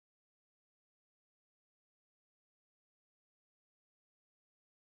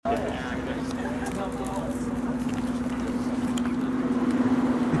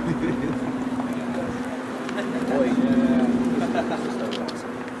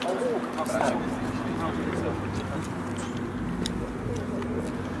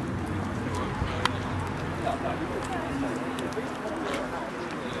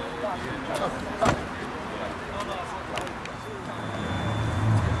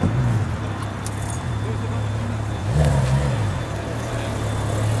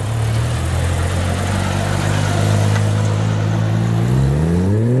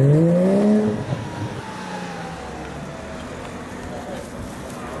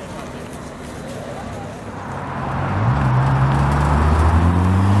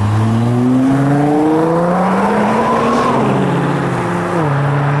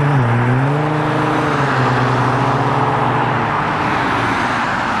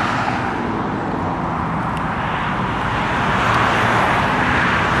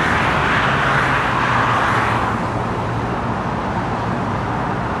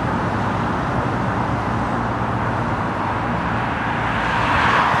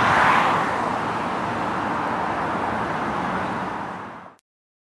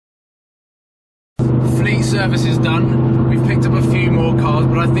Service is done. We've picked up a few more cars,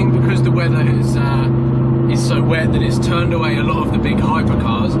 but I think because the weather is so wet that it's turned away a lot of the big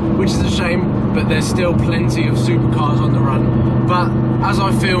hypercars, which is a shame, but there's still plenty of supercars on the run. But as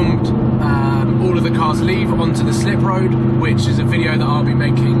I filmed all of the cars leave onto the slip road, which is a video that I'll be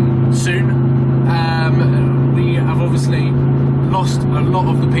making soon, we have obviously lost a lot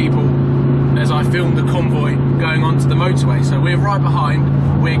of the people as I filmed the convoy going onto the motorway. So we're right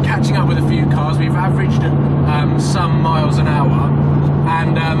behind, we're catching up with a few cars, we've averaged some miles an hour,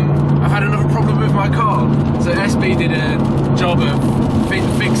 and I've had another problem with my car. So SB did a job of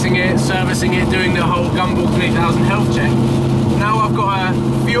fixing it, servicing it, doing the whole Gumball 3000 health check. Now I've got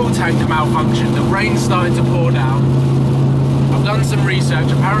a fuel tank malfunction, the rain's starting to pour down. I've done some research,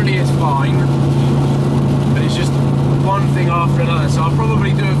 apparently it's fine, but it's just one thing after another. So I'll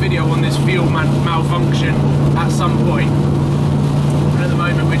probably do a video on this fuel malfunction at some point. But at the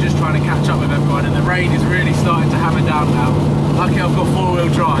moment we're just trying to catch up with everyone, and the rain is really starting to hammer down now. Lucky I've got four-wheel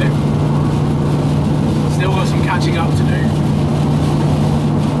drive. Still got some catching up to do.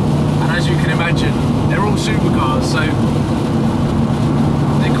 And as you can imagine, they're all supercars, so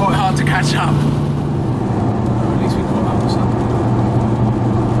they're quite hard to catch up. At least we caught up with some.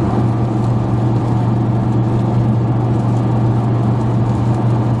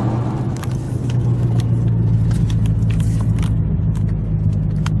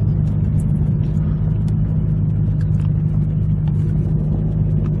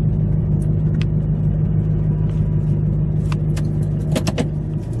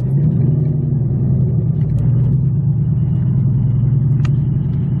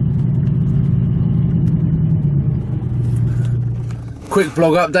 Quick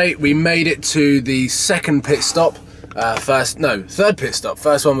vlog update, we made it to the second pit stop, third pit stop.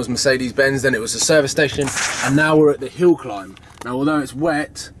 First one was Mercedes-Benz, then it was the service station, and now we're at the hill climb. Now although it's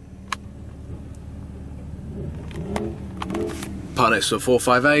wet, park next to a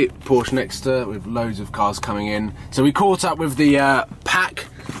 458, Porsche next to it with loads of cars coming in. So we caught up with the pack,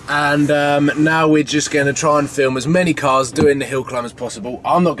 and now we're just going to try and film as many cars doing the hill climb as possible.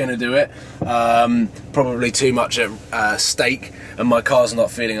 I'm not going to do it, probably too much at stake, and my car's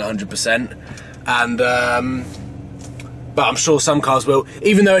not feeling 100%. And but I'm sure some cars will.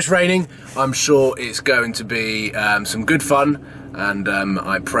 Even though it's raining, I'm sure it's going to be some good fun, and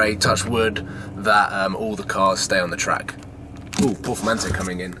I pray, touch wood, that all the cars stay on the track. Ooh, Porfomante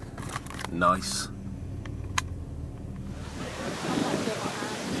coming in. Nice.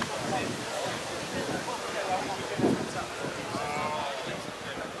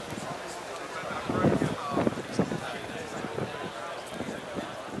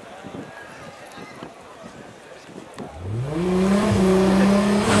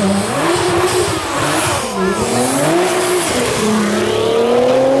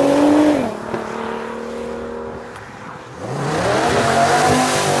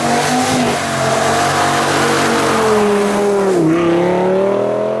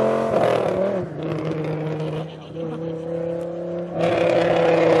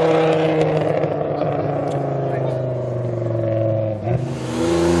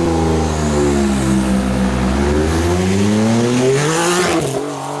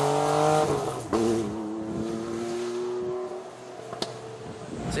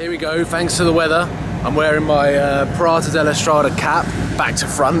 Thanks to the weather, I'm wearing my Prata della Strada cap back to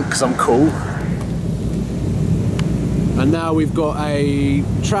front because I'm cool. And now we've got a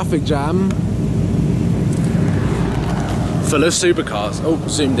traffic jam full of supercars. Oh,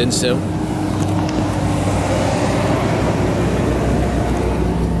 zoomed in still.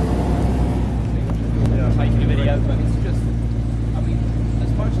 Making a video, but it's just, I mean,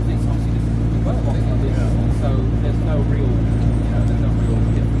 as much as it's obviously so there's no real,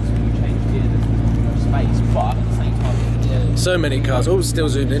 difference when you change gear. There's no space, but at the same time, so many cars. Oh, still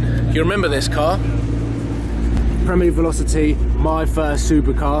zoomed in. You remember this car? Premier Velocity, my first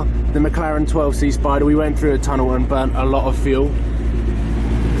supercar, the McLaren 12C Spider. We went through a tunnel and burnt a lot of fuel.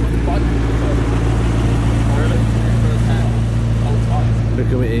 Look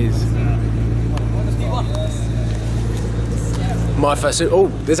who it is. My first.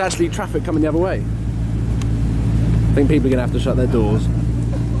 Oh, there's actually traffic coming the other way. I think people are gonna have to shut their doors.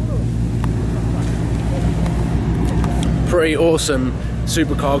 Pretty awesome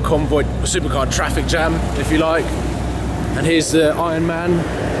supercar convoy, supercar traffic jam, if you like. And here's the IRONMAN.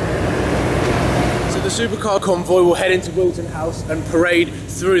 So the supercar convoy will head into Wilton House and parade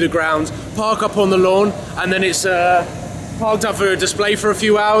through the grounds, park up on the lawn, and then it's parked up for a display for a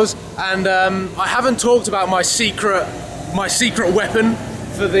few hours. And I haven't talked about my secret weapon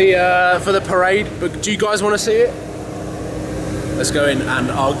for the parade, but do you guys want to see it? Let's go in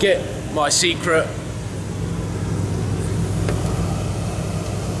and I'll get my secret.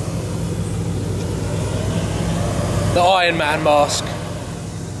 The IRONMAN mask.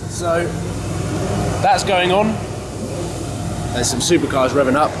 So that's going on. There's some supercars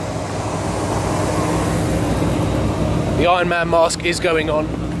revving up. The IRONMAN mask is going on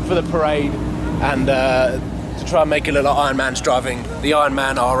for the parade, and to try and make it look like Iron Man's driving the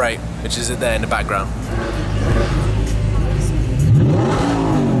IRONMAN R8, which is there in the background.